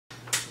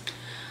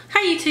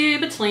Hi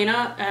YouTube, it's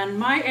Lena, and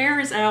my air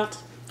is out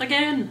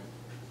again.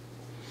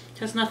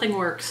 Because nothing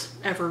works,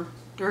 ever.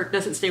 Or it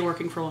doesn't stay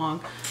working for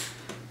long.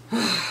 You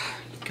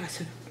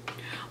guys,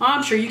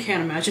 I'm sure you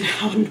can't imagine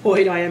how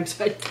annoyed I am.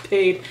 So I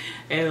paid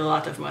a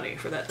lot of money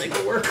for that thing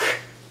to work.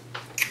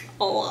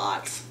 A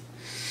lot.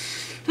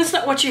 That's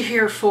not what you're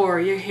here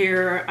for. You're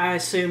here, I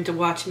assume, to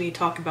watch me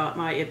talk about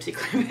my Ipsy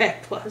Glam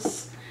Bag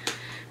Plus.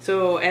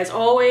 So as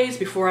always,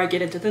 before I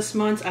get into this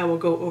month, I will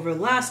go over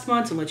last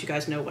month and let you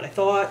guys know what I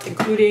thought,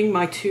 including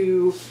my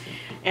 2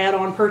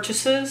 add-on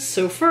purchases.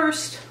 So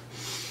first,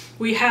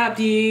 we have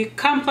the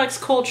Complex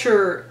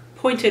Culture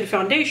Pointed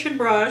Foundation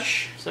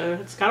Brush. So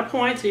it's got a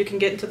point so you can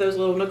get into those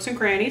little nooks and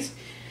crannies.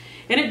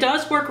 And it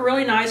does work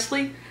really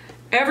nicely.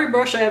 Every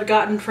brush I have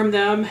gotten from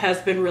them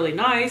has been really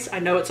nice. I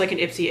know it's like an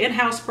Ipsy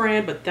in-house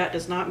brand, but that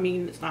does not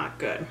mean it's not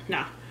good.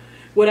 Now,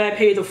 would I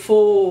pay the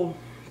full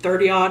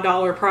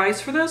 $30-odd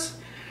price for this?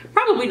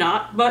 Probably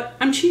not, but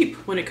I'm cheap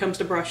when it comes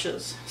to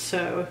brushes.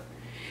 So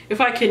if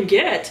I can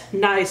get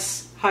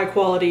nice, high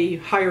quality,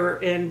 higher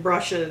end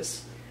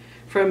brushes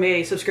from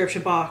a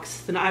subscription box,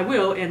 then I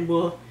will, and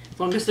will, as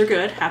long as they're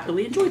good,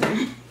 happily enjoy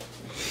them.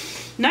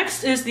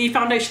 Next is the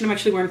foundation I'm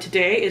actually wearing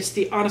today. It's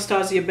the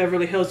Anastasia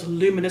Beverly Hills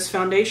Luminous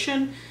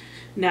Foundation.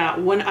 Now,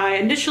 when I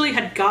initially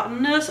had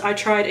gotten this, I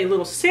tried a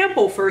little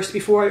sample first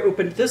before I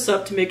opened this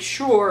up to make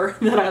sure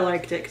that I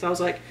liked it, because I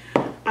was like,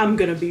 I'm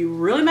gonna be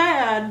really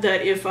mad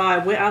that if I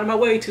went out of my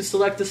way to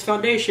select this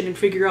foundation and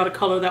figure out a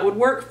color that would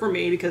work for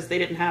me, because they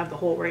didn't have the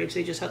whole range,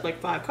 they just had like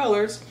 5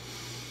 colors.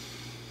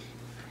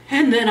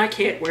 And then I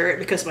can't wear it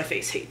because my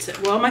face hates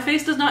it. Well, my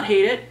face does not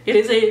hate it. It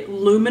is a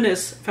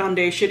luminous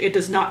foundation. It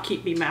does not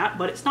keep me matte,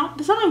 but it's not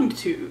designed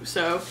to.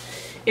 So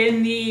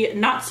in the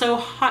not so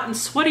hot and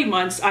sweaty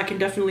months, I can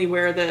definitely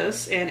wear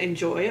this and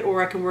enjoy it,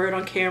 or I can wear it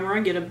on camera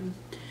and get and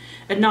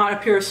not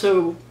appear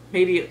so,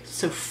 maybe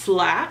so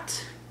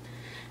flat.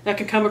 That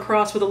can come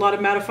across with a lot of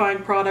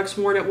mattifying products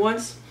worn at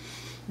once.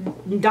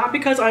 Not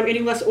because I'm any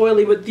less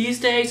oily, but these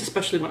days,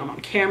 especially when I'm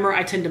on camera,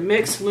 I tend to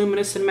mix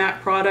luminous and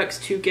matte products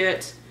to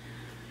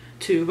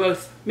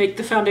both make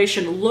the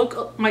foundation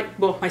look,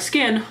 my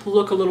skin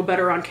look a little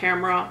better on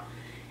camera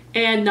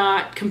and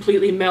not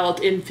completely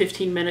melt in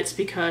 15 minutes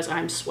because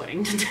I'm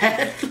sweating to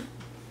death.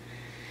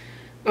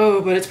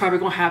 Oh, but it's probably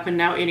gonna happen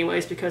now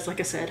anyways because,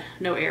 like I said,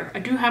 no air. I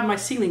do have my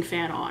ceiling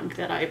fan on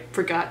that I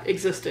forgot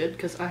existed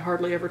because I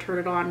hardly ever turn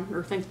it on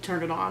or think to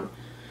turn it on.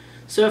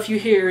 So if you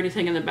hear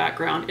anything in the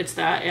background, it's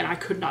that, and I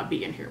could not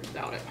be in here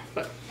without it.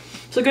 But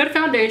it's a good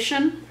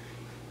foundation,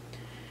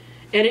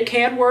 and it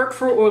can work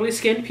for oily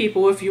skinned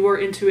people if you are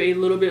into a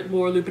little bit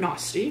more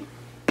luminosity.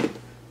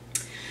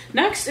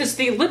 Next is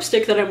the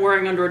lipstick that I'm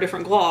wearing under a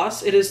different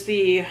gloss. It is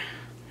the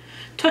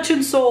Touch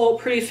in Soul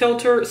Pretty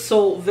Filter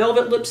Soul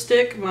Velvet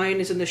Lipstick. Mine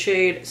is in the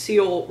shade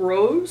Seal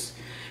Rose.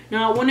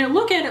 Now, when you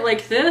look at it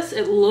like this,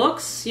 it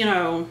looks, you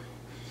know,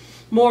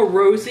 more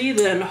rosy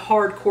than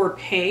hardcore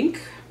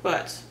pink,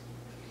 but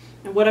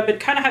what I've been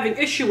kind of having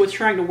issue with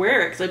trying to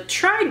wear it, because I've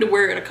tried to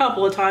wear it a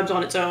couple of times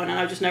on its own and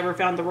I've just never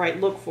found the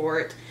right look for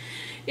it.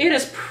 It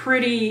is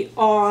pretty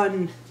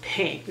on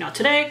pink. Now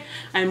today,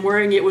 I'm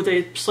wearing it with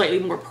a slightly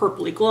more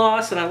purpley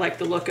gloss and I like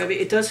the look of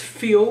it. It does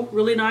feel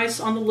really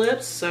nice on the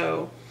lips,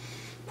 so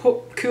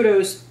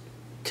kudos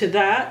to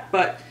that,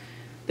 but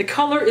the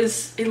color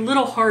is a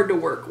little hard to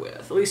work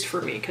with, at least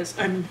for me, because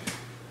I'm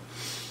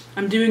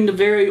doing the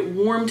very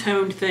warm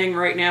toned thing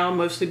right now,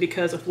 mostly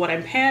because of what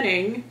I'm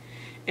panning.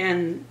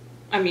 And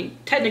I mean,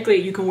 technically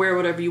you can wear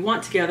whatever you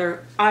want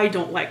together. I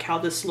don't like how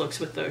this looks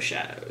with those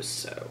shadows,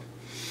 so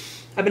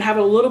I've been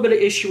having a little bit of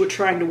issue with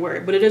trying to wear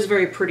it, but it is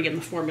very pretty and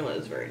the formula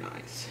is very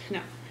nice.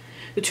 Now,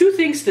 the 2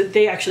 things that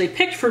they actually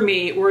picked for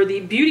me were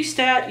the Beauty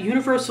Stat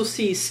Universal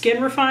C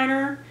Skin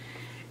Refiner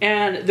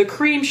and the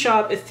Cream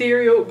Shop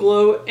Ethereal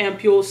Glow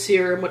Ampule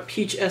Serum with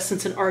Peach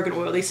Essence and Argan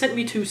Oil. They sent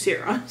me 2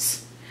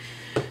 serums.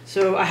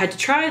 So I had to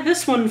try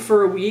this one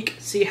for a week,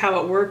 see how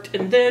it worked,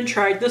 and then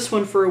tried this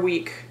one for a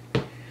week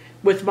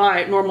with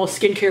my normal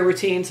skincare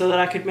routine so that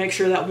I could make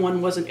sure that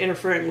one wasn't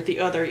interfering with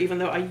the other, even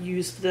though I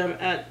used them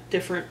at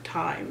different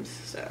times.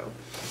 So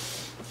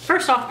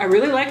first off, I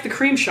really like the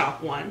Cream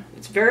Shop one.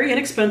 It's very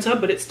inexpensive,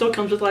 but it still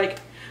comes with like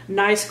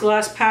nice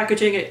glass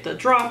packaging. The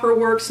dropper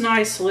works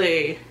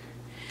nicely.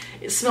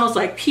 It smells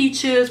like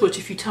peaches, which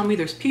if you tell me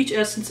there's peach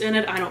essence in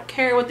it, I don't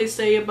care what they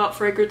say about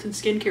fragrance and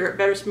skincare. It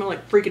better smell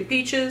like freaking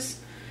peaches.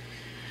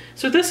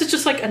 So this is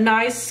just like a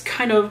nice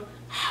kind of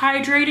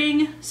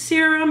hydrating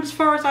serum as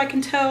far as I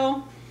can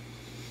tell.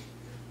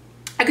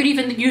 I could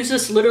even use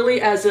this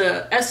literally as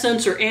a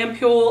essence or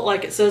ampule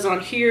like it says on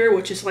here,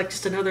 which is like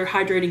just another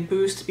hydrating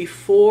boost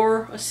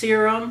before a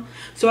serum.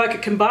 So I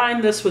could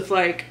combine this with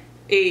like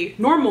a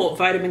normal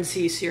vitamin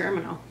C serum,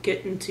 and I'll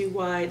get into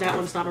why that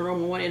one's not a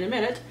normal one in a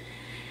minute,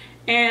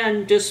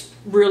 and just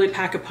really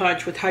pack a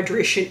punch with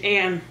hydration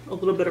and a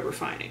little bit of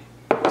refining.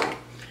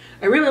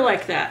 I really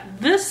like that.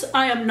 This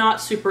I am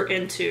not super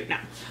into.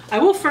 Now, I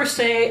will first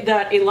say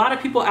that a lot of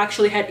people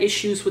actually had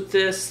issues with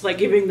this, like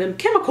giving them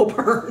chemical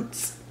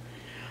burns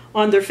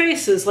on their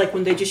faces, like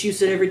when they just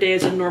use it every day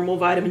as a normal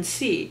vitamin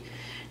C.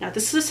 Now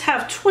this does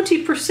have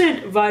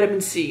 20%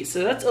 vitamin C,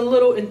 so that's a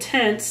little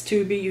intense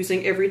to be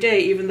using every day,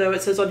 even though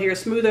it says on here,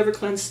 smooth over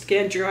cleansed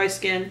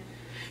skin,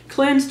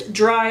 cleansed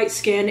dry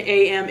skin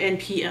AM and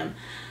PM.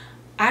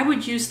 I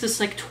would use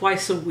this like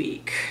twice a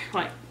week.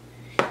 Like,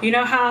 you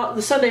know how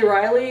the Sunday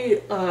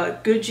Riley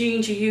Good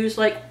Genes you use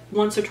like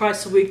once or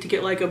twice a week to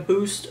get like a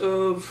boost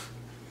of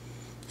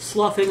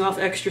sloughing off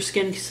extra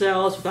skin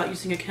cells without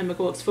using a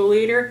chemical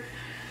exfoliator?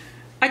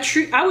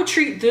 I would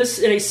treat this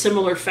in a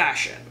similar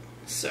fashion.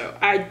 So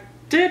I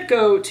did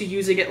go to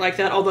using it like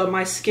that, although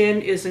my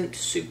skin isn't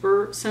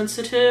super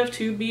sensitive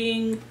to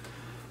being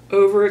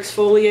over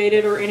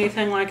exfoliated or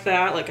anything like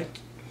that. Like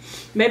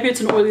maybe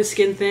it's an oily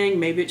skin thing,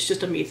 maybe it's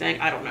just a me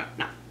thing, I don't know.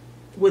 Now,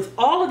 with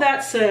all of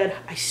that said,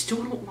 I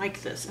still don't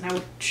like this, and I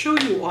would show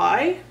you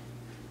why.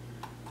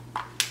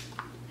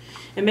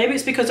 And maybe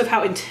it's because of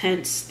how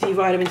intense the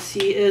vitamin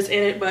C is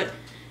in it, but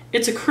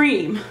it's a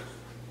cream.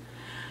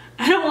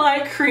 I don't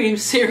like cream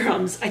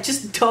serums. I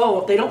just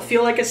don't. They don't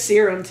feel like a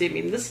serum to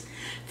me. This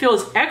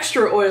feels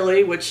extra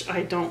oily, which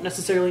I don't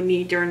necessarily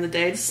need during the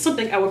day. This is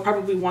something I would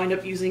probably wind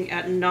up using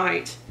at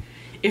night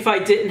if I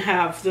didn't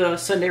have the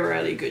Sunday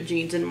Riley Good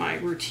Genes in my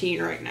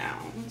routine right now.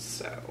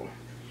 So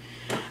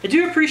I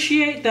do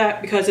appreciate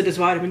that because it is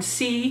vitamin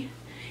C.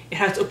 It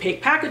has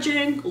opaque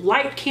packaging.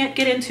 Light can't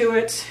get into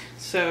it.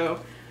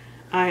 So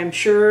I am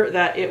sure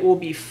that it will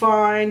be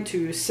fine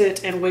to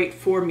sit and wait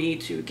for me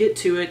to get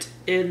to it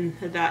in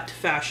that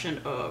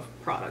fashion of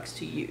products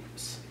to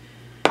use.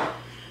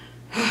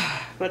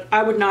 But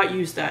I would not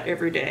use that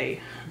every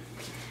day.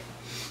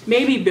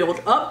 Maybe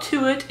build up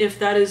to it if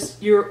that is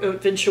your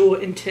eventual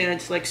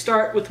intent. Like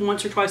start with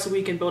once or twice a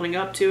week and building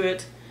up to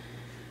it.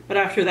 But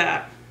after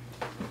that,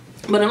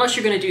 but unless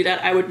you're going to do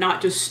that, I would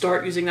not just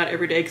start using that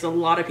every day because a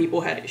lot of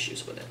people had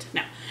issues with it.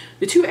 Now,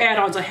 the two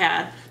add-ons I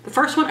had, the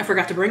first one I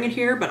forgot to bring in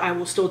here, but I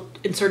will still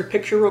insert a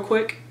picture real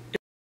quick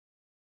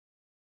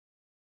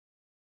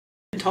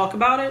and talk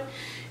about it.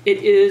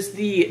 It is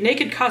the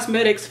Naked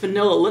Cosmetics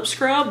Vanilla Lip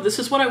Scrub. This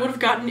is what I would have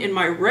gotten in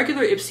my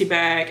regular Ipsy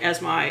bag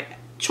as my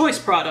choice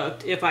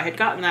product if I had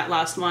gotten that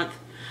last month.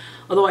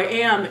 Although I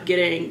am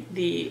getting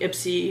the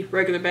Ipsy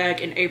regular bag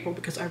in April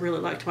because I really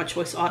liked my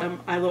Choice Autumn.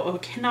 I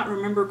cannot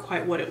remember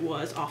quite what it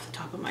was off the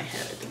top of my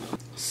head.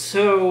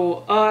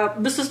 So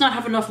this does not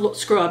have enough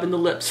scrub in the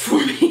lips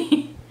for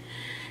me.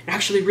 It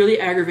actually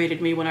really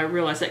aggravated me when I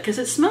realized that because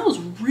it smells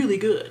really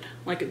good.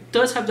 Like it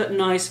does have that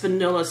nice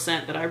vanilla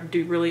scent that I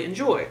do really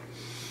enjoy.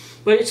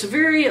 But it's a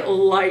very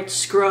light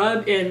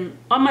scrub, and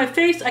on my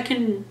face I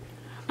can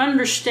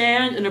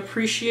understand and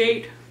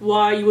appreciate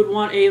why you would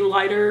want a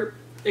lighter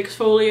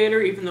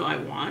exfoliator, even though I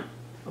want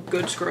a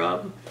good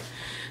scrub.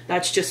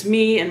 That's just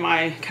me and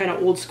my kind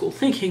of old school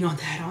thinking on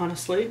that,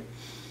 honestly.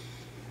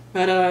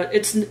 But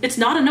it's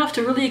not enough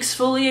to really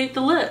exfoliate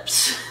the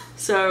lips.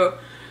 So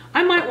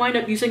I might wind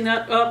up using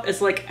that up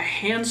as like a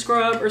hand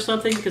scrub or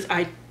something because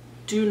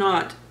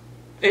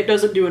it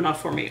doesn't do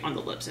enough for me on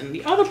the lips. And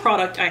the other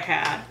product I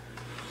had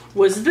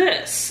was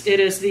this. It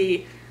is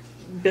the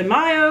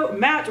Bimayo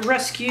Matte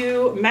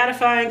Rescue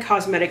Mattifying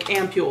Cosmetic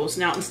Ampules.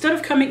 Now, instead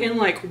of coming in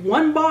like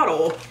one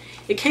bottle,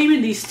 it came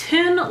in these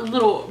 10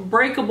 little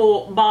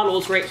breakable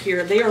bottles right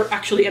here. They are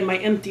actually in my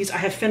empties. I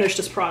have finished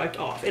this product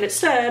off. And it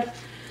said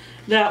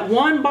that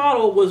one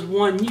bottle was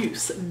one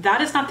use.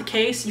 That is not the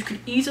case. You could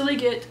easily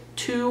get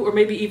 2 or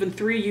maybe even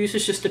 3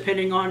 uses, just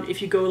depending on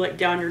if you go like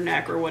down your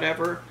neck or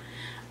whatever,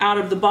 out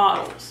of the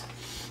bottles.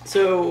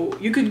 So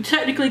you could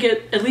technically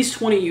get at least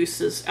 20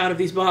 uses out of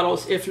these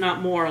bottles, if not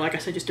more, like I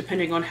said, just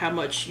depending on how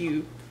much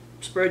you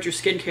spread your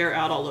skincare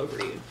out all over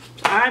you.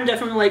 So I'm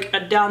definitely like a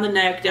down the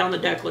neck, down the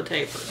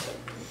décolleté person.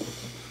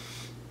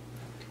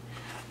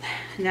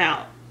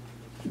 Now,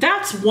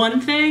 that's one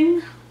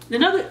thing.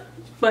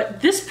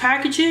 But this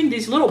packaging,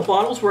 these little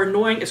bottles were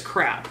annoying as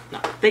crap.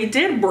 Now, they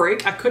did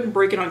break. I couldn't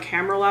break it on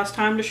camera last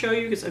time to show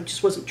you because I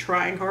just wasn't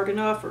trying hard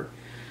enough, or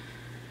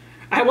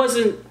I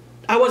wasn't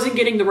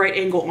getting the right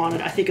angle on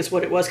it, I think is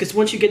what it was. Because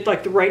once you get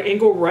like the right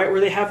angle, right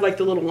where they have like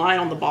the little line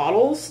on the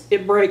bottles,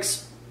 it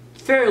breaks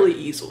fairly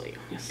easily.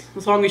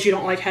 As long as you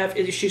don't like have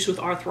issues with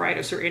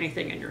arthritis or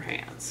anything in your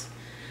hands.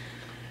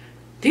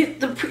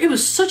 It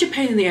was such a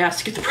pain in the ass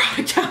to get the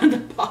product out of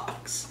the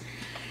box.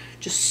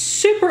 Just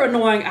super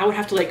annoying. I would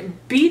have to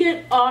like beat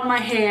it on my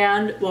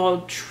hand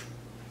while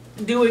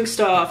doing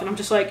stuff. And I'm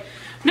just like,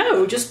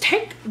 no, just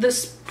take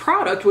this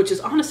product, which is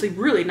honestly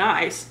really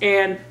nice,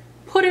 and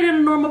put it in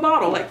a normal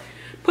bottle. Like,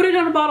 put it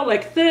in a bottle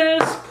like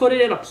this, put it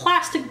in a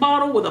plastic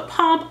bottle with a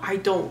pump. I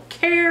don't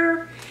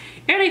care.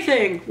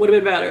 Anything would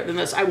have been better than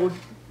this.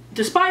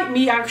 Despite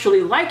me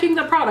actually liking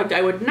the product,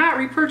 I would not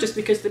repurchase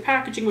because the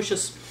packaging was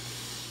just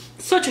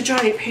such a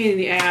giant pain in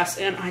the ass,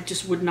 and I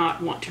just would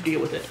not want to deal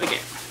with it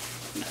again.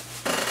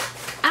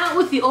 No. Out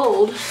with the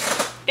old,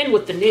 in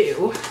with the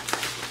new.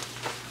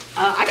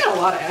 I got a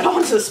lot of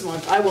add-ons this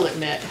month, I will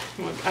admit.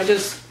 I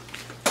just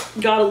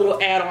got a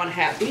little add-on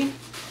happy.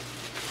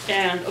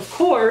 And of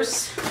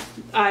course,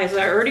 as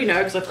I already know,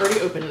 because I've already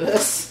opened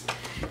this,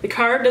 the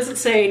card doesn't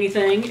say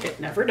anything. It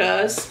never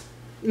does.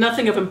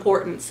 Nothing of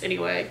importance,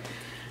 anyway.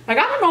 Like,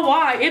 I don't know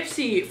why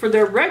Ipsy, for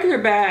their regular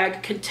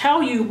bag, can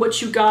tell you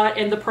what you got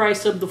and the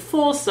price of the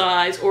full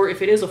size, or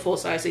if it is a full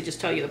size, they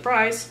just tell you the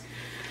price.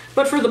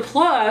 But for the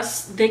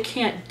Plus, they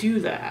can't do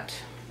that.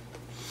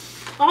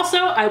 Also,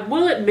 I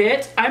will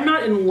admit, I'm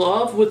not in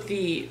love with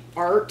the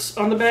art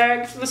on the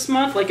bags this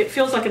month. Like, it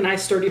feels like a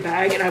nice sturdy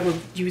bag, and I would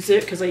use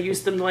it because I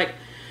use them to, like,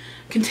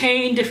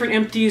 contain different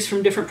empties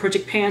from different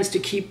project pans to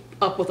keep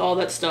up with all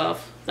that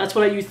stuff. That's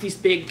what I use these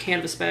big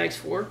canvas bags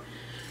for.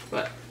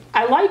 But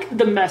I like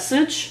the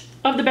message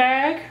of the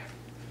bag,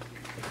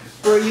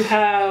 where you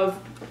have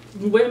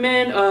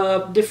women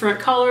of different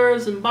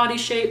colors and body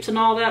shapes and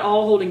all that,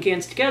 all holding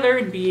hands together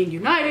and being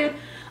united.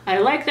 I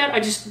like that. I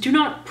just do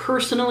not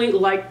personally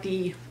like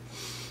the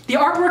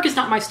artwork is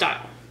not my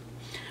style.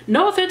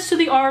 No offense to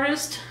the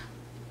artist.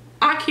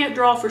 I can't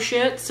draw for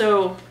shit,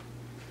 so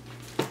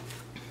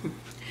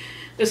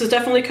this is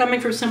definitely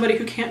coming from somebody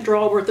who can't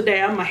draw worth a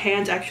damn. My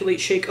hands actually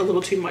shake a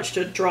little too much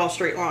to draw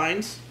straight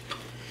lines.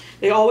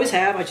 They always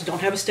have, I just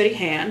don't have a steady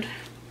hand.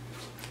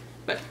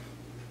 But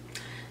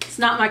it's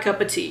not my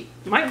cup of tea.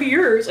 It might be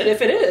yours, and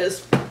if it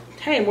is,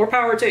 hey, more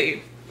power to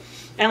you.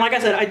 And like I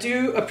said, I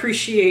do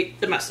appreciate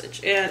the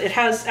message. And it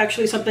has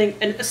actually something,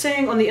 a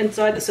saying on the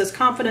inside that says,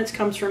 confidence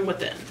comes from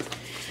within.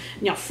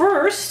 Now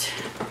first,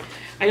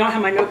 I don't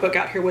have my notebook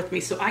out here with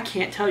me, so I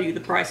can't tell you the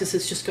prices.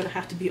 It's just gonna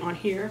have to be on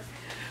here.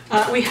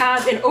 We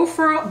have an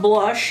Ofra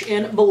blush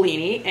in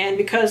Bellini, and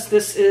because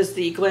this is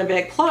the Glam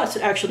Bag Plus,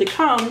 it actually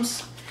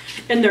comes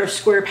in their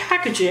square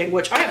packaging,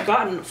 which I have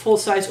gotten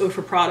full-size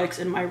Ofra products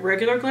in my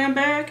regular Glam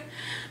Bag,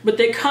 but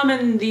they come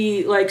in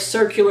the like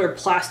circular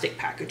plastic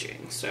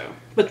packaging, so,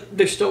 but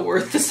they're still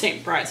worth the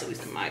same price, at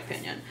least in my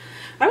opinion.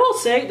 I will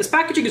say, this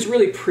packaging is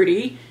really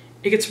pretty.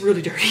 It gets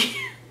really dirty.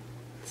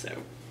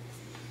 So,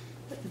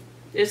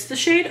 it's the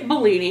shade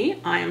Bellini.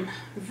 I am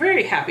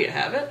very happy to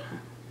have it.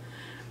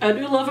 I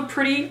do love a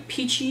pretty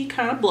peachy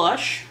kind of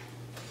blush,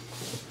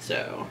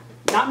 so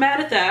not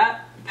mad at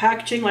that.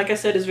 Packaging, like I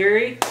said, is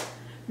very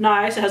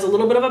nice. It has a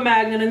little bit of a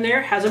magnet in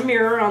there, has a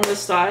mirror on this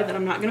side that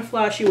I'm not going to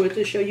flash you with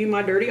to show you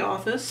my dirty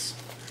office.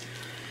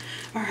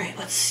 All right,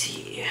 let's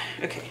see.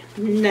 Okay,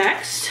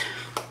 next,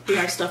 we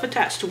have stuff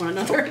attached to one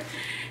another.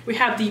 We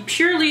have the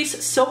Pure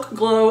Lease Silk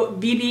Glow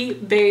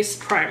BB Base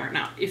Primer.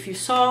 Now, if you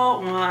saw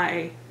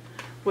my,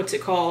 what's it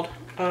called,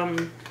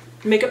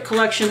 makeup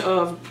collection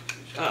of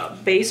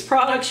base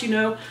products, you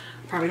know,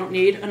 probably don't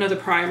need another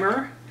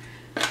primer,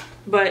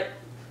 but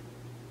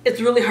it's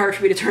really hard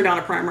for me to turn down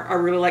a primer. I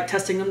really like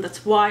testing them.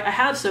 That's why I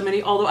have so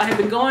many, although I have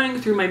been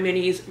going through my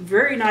minis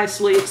very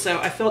nicely, so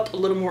I felt a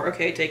little more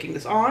okay taking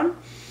this on.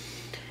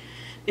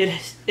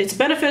 Its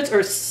benefits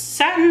are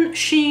satin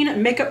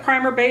sheen makeup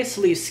primer base,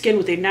 leaves skin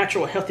with a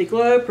natural healthy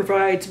glow,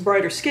 provides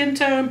brighter skin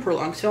tone,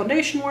 prolongs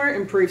foundation wear,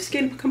 improves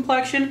skin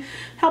complexion,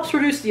 helps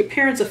reduce the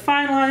appearance of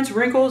fine lines,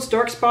 wrinkles,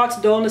 dark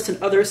spots, dullness,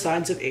 and other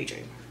signs of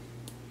aging.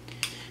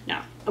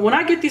 Now, when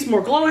I get these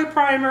more glowy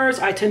primers,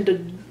 I tend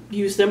to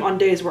use them on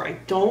days where I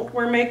don't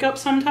wear makeup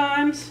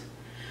sometimes.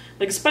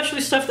 Like,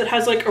 especially stuff that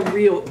has like a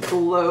real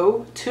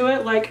glow to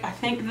it, like I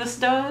think this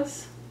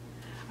does.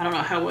 I don't know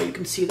how well you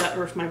can see that,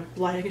 or if my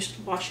lighting is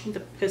washing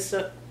the piss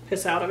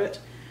out of it.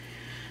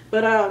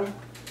 But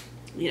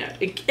you know,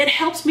 it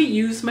helps me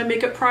use my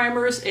makeup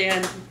primers,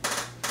 and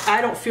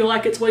I don't feel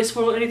like it's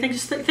wasteful or anything.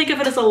 Just think of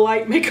it as a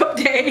light makeup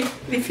day,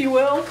 if you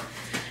will.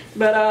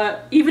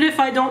 But even if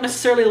I don't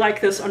necessarily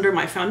like this under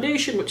my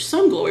foundation, which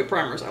some glowy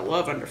primers I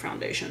love under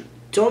foundation,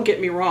 don't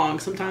get me wrong,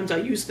 sometimes I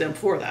use them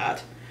for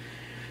that,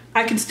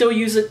 I can still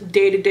use it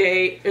day to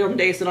day on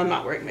days that I'm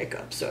not wearing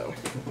makeup, so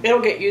it'll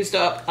get used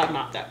up. I'm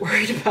not that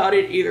worried about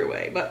it either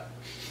way, but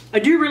I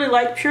do really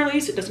like Pure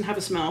Lease. It doesn't have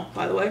a smell,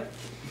 by the way,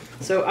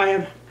 so I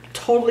am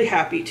totally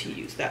happy to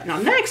use that.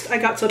 Now next, I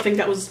got something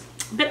that was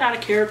a bit out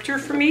of character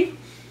for me.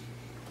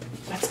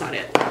 That's not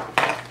it,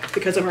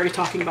 because I'm already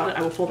talking about it.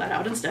 I will pull that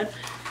out instead.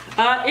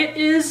 It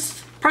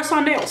is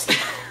press-on nails.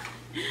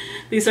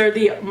 These are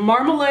the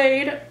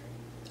Marmalade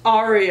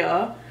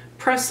Aria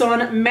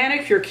press-on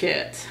manicure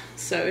kit.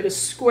 So it is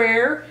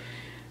square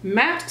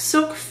matte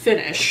silk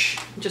finish,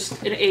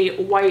 just in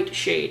a white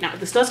shade. Now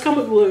this does come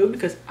with glue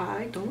because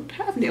I don't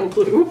have nail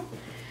glue,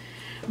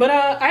 but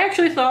I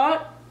actually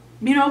thought,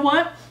 you know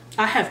what,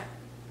 I have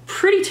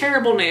pretty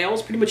terrible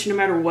nails pretty much no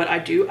matter what I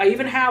do. I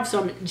even have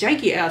some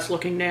janky ass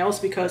looking nails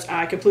because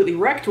I completely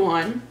wrecked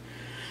one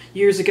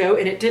years ago,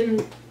 and it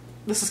didn't,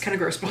 this is kind of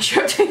gross, but I'll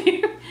show it to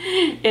you.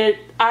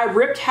 I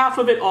ripped half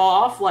of it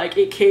off, like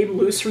it came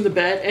loose from the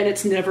bed, and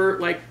it's never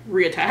like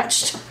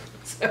reattached.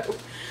 So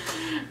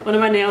one of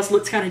my nails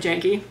looks kind of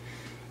janky,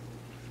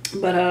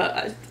 but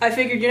I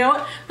figured, you know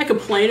what, I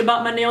complain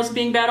about my nails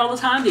being bad all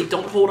the time. They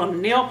don't hold on to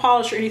nail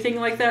polish or anything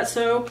like that.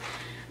 So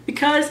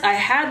because I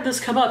had this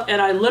come up,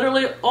 and I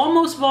literally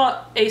almost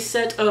bought a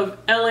set of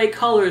LA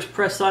Colors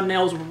press-on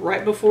nails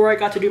right before I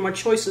got to do my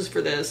choices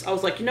for this, I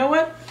was like, you know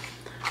what,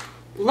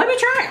 let me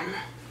try them.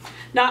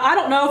 Now, I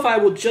don't know if I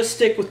will just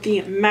stick with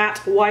the matte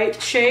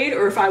white shade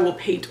or if I will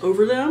paint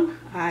over them.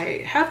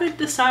 I haven't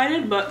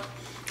decided, but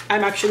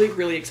I'm actually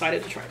really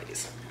excited to try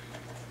these.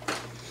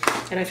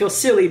 And I feel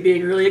silly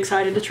being really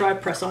excited to try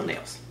press-on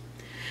nails.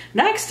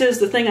 Next is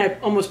the thing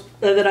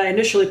that I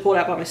initially pulled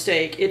out by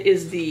mistake. It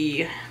is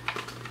the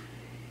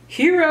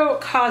Hero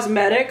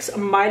Cosmetics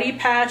Mighty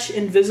Patch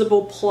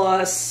Invisible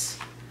Plus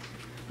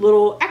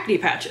little acne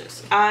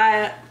patches.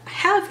 I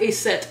have a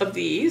set of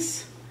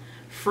these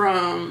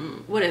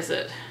from, what is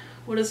it?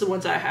 What is the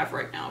ones I have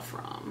right now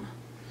from?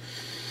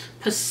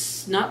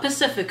 Not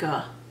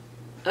Pacifica,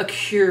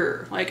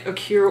 Acure, like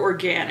Acure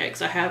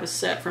Organics. I have a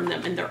set from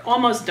them and they're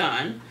almost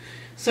done.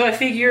 So I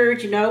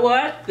figured, you know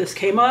what? This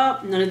came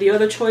up. None of the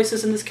other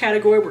choices in this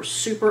category were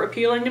super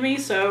appealing to me.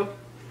 So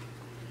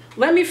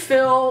let me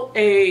fill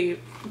a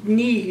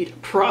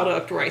need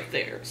product right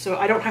there. So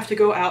I don't have to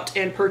go out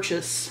and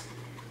purchase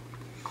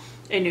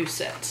a new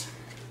set.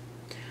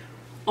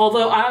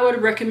 Although I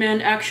would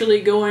recommend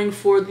actually going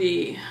for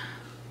the,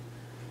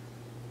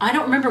 I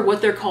don't remember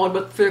what they're called,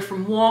 but they're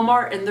from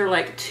Walmart and they're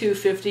like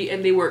 $2.50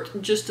 and they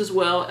work just as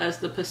well as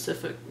the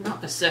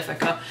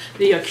Pacifica,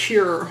 the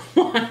Acure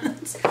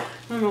ones.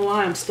 I don't know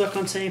why I'm stuck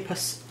on saying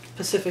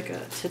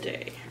Pacifica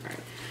today. Right.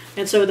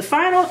 And so the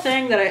final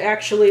thing that I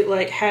actually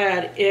like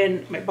had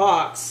in my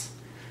box,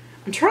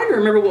 I'm trying to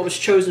remember what was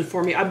chosen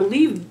for me. I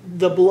believe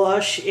the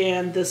blush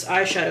and this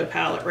eyeshadow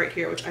palette right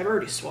here, which I've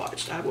already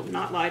swatched. I will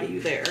not lie to you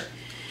there.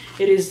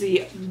 It is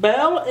the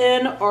Belle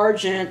in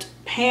Argent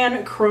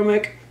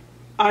Panchromic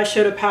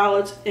eyeshadow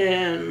palette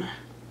in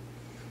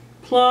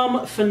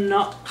Plum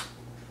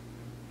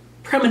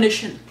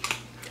Premonition.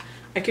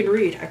 I can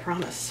read, I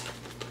promise.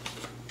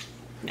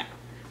 Now,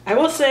 I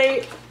will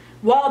say,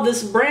 while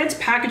this brand's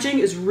packaging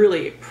is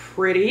really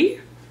pretty,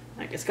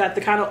 like it's got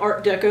the kind of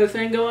Art Deco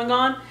thing going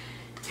on,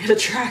 it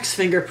attracts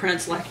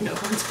fingerprints like no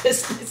one's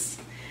business.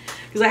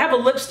 Because I have a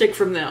lipstick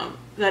from them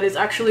that is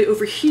actually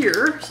over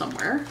here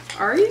somewhere.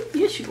 Are you?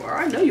 Yes, you are.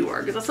 I know you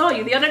are because I saw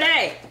you the other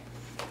day.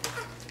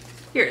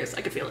 Here it is.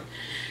 I can feel it.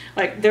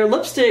 Like their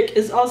lipstick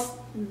is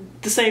also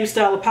the same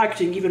style of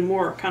packaging, even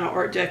more kind of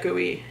Art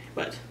Deco-y.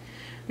 But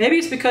maybe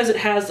it's because it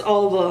has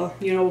all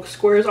the, you know,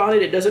 squares on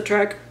it. It doesn't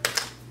track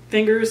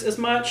fingers as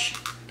much.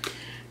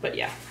 But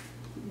yeah,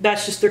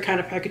 that's just their kind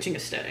of packaging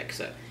aesthetic.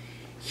 So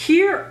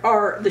here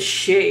are the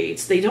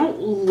shades. They don't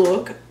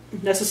look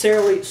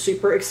necessarily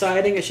super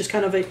exciting. It's just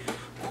kind of a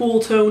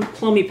cool toned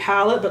plummy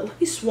palette, but let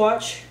me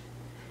swatch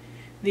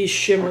these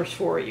shimmers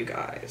for you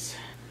guys.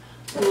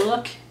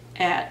 Look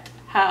at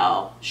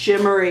how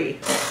shimmery.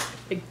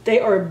 Like, they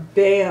are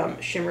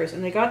bam shimmers,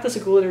 and they got this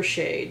glitter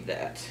shade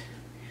that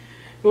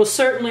will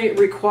certainly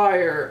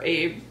require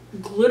a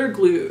glitter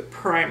glue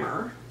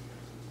primer.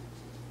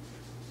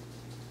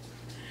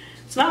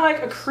 It's not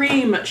like a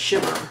cream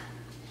shimmer.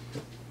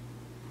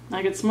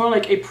 Like it's more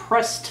like a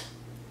pressed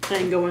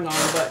thing going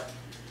on, but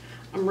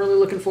I'm really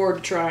looking forward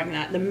to trying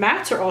that. The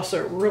mattes are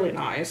also really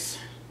nice.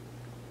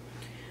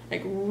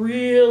 Like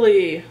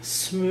really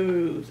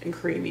smooth and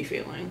creamy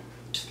feeling.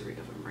 Just 3 of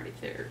them right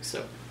there.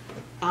 So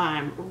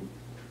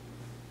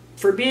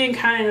for being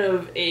kind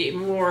of a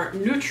more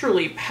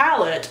neutrally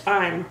palette,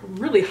 I'm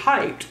really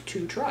hyped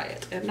to try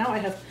it. And now I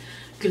have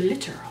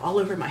glitter all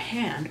over my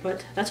hand,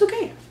 but that's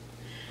okay.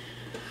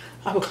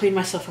 I will clean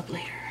myself up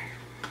later.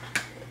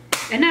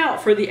 And now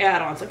for the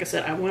add-ons. Like I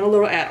said, I went a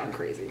little add-on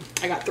crazy.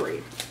 I got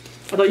 3.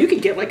 Although you can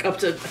get like up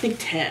to, I think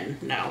 10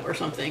 now or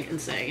something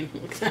insane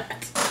like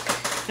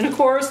that. And of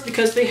course,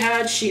 because they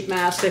had sheet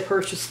masks, I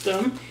purchased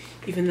them.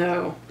 Even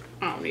though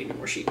I don't need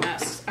more sheet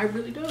masks. I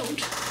really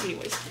don't.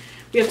 Anyways,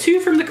 we have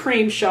 2 from the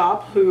Cream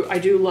Shop, who I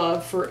do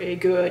love for a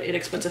good,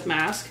 inexpensive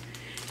mask.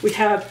 We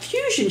have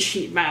fusion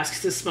sheet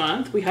masks this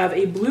month. We have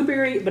a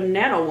blueberry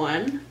banana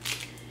one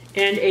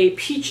and a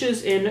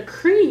peaches and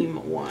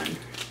cream one.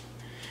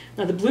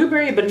 Now the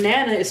blueberry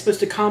banana is supposed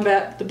to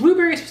combat,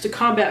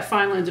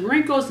 fine lines and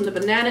wrinkles, and the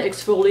banana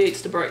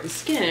exfoliates to brighten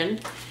skin.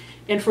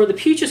 And for the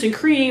peaches and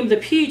cream, the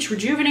peach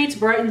rejuvenates,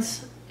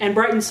 brightens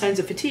signs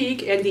of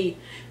fatigue, and the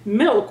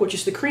milk, which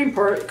is the cream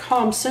part,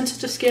 calms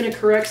sensitive skin and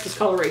corrects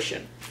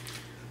discoloration.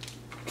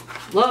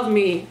 Love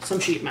me some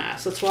sheet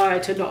masks. That's why I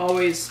tend to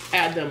always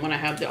add them when I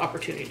have the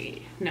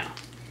opportunity. Now,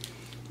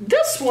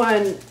 this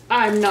one,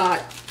 I'm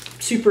not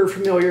super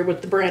familiar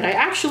with the brand. I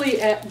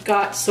actually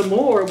got some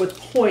more with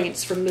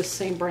points from this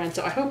same brand,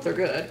 so I hope they're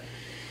good.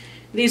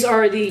 These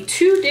are the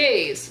 2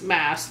 days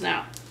masks.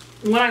 Now,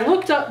 when I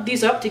looked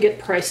these up to get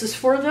prices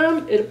for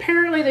them,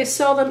 apparently they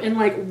sell them in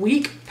like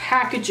week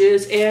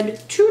packages and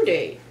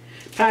 2-day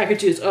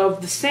packages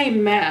of the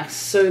same masks,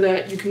 so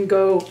that you can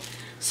go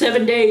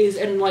 7 days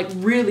and like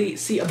really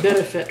see a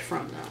benefit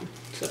from them.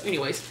 So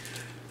anyways,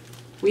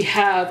 we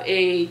have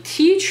a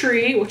tea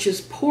tree, which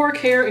is pore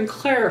care and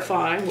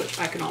clarifying, which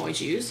I can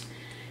always use,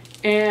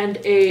 and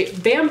a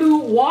bamboo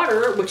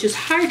water, which is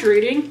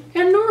hydrating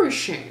and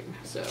nourishing.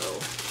 So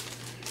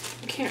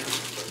I can't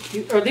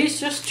remember. Are these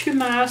just 2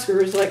 masks,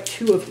 or is it like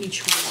 2 of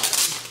each one?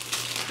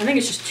 I think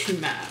it's just 2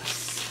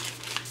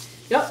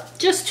 masks. Yep,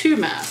 just 2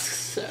 masks.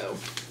 So,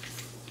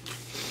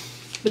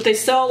 but they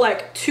sell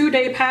like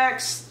 2-day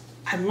packs.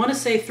 I want to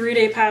say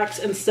 3-day packs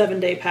and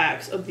 7-day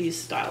packs of these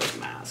style of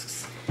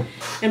masks.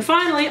 And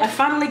finally, I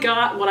finally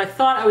got what I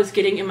thought I was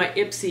getting in my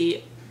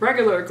Ipsy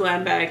regular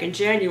glam bag in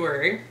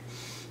January.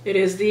 It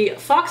is the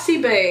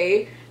Foxy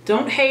Bay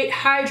Don't hate,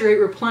 hydrate,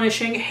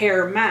 replenishing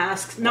hair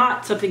masks.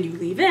 Not something you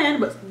leave in,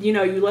 but you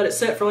know, you let it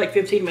sit for like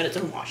 15 minutes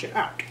and wash it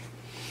out.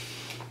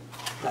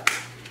 But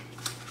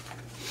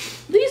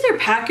these are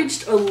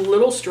packaged a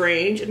little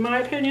strange in my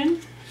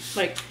opinion.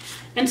 Like,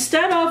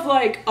 instead of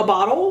like a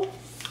bottle,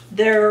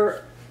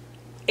 they're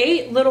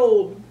 8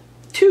 little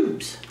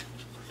tubes.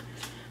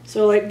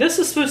 So like this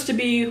is supposed to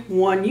be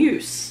one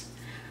use.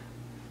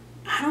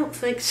 I don't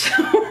think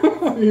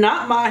so.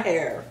 Not my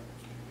hair.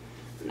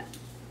 No.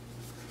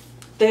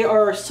 They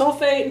are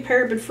sulfate and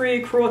paraben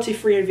free, cruelty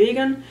free, and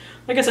vegan.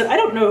 Like I said, I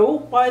don't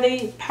know why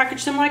they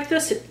package them like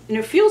this. And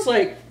it feels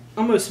like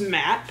almost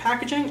matte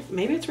packaging.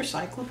 Maybe it's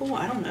recyclable,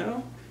 I don't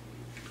know.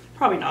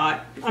 Probably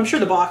not. I'm sure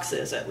the box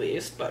is at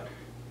least, but.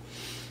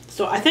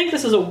 So I think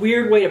this is a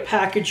weird way to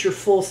package your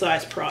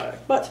full-size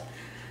product. But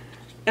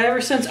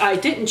ever since I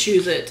didn't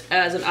choose it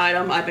as an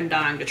item, I've been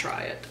dying to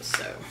try it.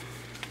 So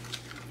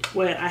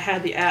when I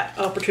had the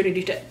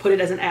opportunity to put it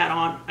as an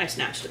add-on, I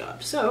snatched it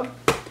up. So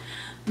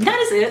that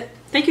is it.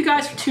 Thank you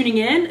guys for tuning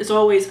in. As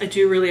always, I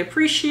do really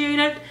appreciate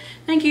it.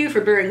 Thank you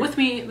for bearing with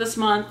me this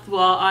month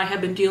while I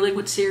have been dealing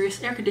with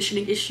serious air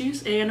conditioning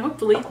issues, and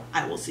hopefully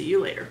I will see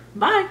you later.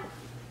 Bye!